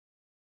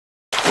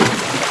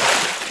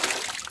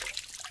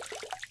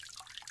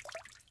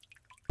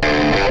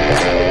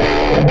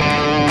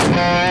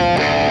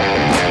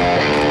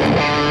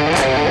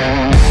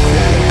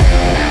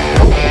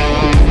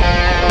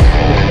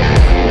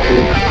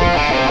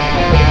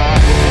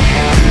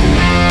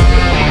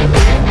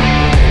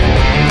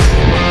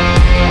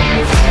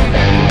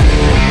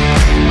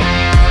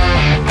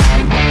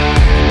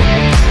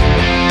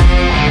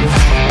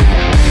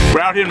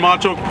in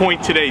Montauk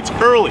Point today. It's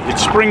early,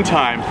 it's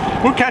springtime.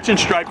 We're catching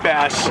striped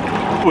bass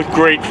with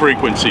great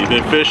frequency.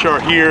 The fish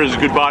are here, there's a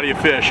good body of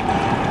fish.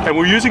 And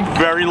we're using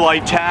very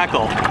light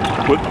tackle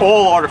with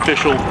all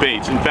artificial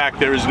baits. In fact,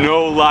 there is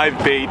no live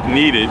bait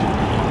needed.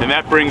 And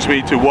that brings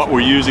me to what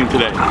we're using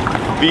today.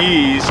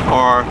 These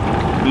are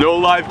no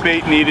live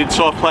bait needed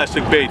soft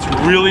plastic baits.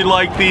 Really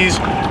like these.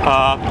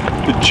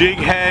 The jig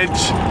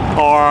heads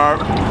are,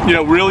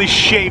 really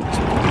shaped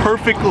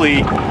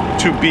perfectly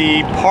to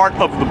be part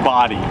of the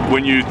body.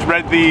 When you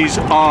thread these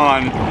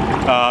on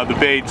the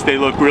baits, they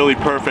look really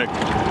perfect.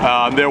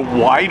 They're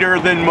wider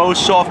than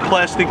most soft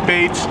plastic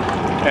baits,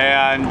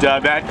 and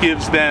that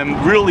gives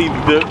them really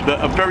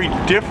a very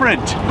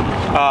different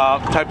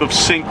type of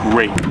sink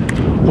rate.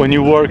 When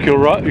you work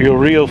your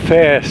reel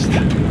fast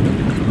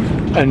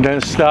and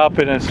then stop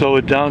it and slow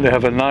it down, they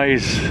have a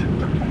nice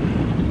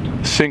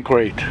sink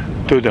rate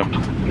to them.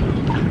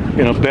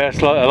 Bass,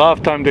 a lot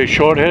of time they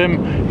short hit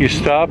them, you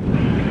stop,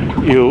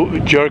 you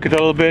jerk it a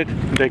little bit,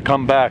 they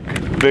come back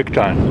big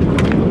time.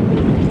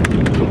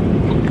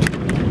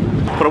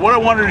 But what I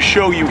wanted to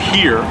show you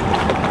here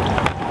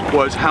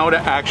was how to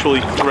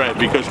actually thread,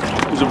 because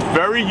there's a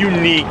very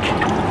unique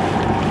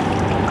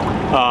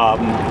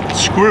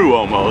screw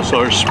almost,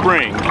 or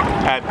spring,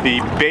 at the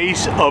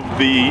base of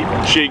the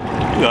jig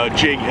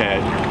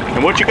head.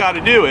 And what you got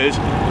to do is,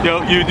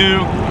 you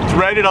do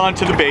thread it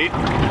onto the bait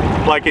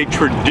like a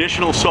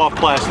traditional soft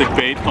plastic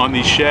bait on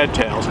these shad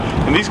tails.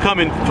 And these come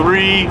in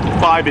 3,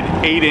 5, and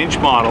 8-inch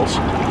models,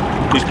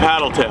 these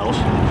paddle tails.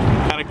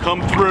 Kind of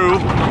come through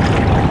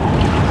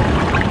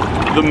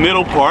the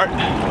middle part,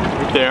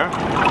 right there.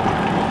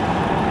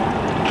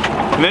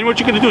 And then what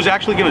you're going to do is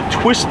actually going to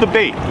twist the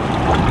bait.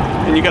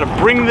 And you got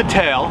to bring the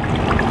tail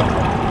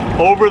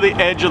over the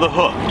edge of the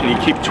hook. And you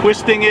keep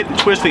twisting it and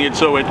twisting it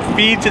so it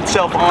feeds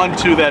itself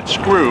onto that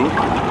screw.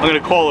 I'm going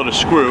to call it a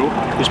screw,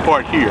 this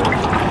part here.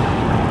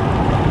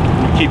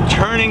 You keep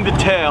turning the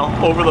tail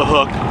over the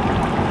hook,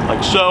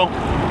 like so,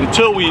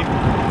 until we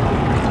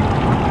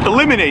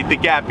eliminate the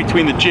gap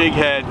between the jig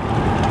head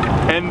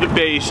and the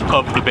base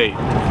of the bait.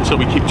 So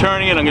we keep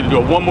turning it. I'm going to do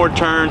one more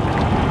turn.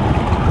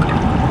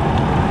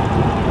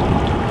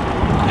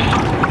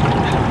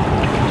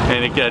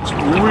 And it gets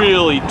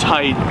really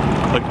tight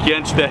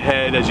against the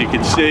head, as you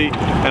can see.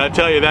 And I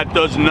tell you, that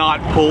does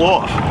not pull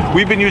off.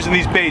 We've been using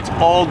these baits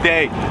all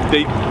day.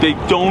 They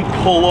don't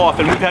pull off.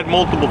 And we've had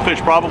multiple fish,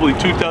 probably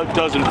 2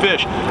 dozen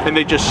fish, and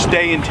they just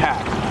stay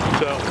intact.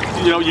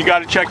 So, you got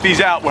to check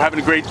these out. We're having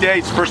a great day.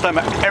 It's the first time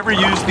I've ever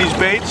used these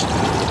baits.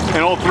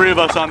 And all 3 of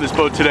us on this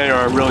boat today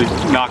are really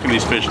knocking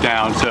these fish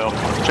down. So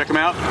check them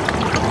out.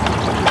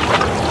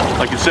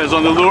 Like it says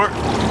on the lure,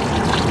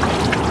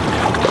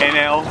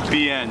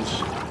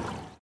 NLBNs.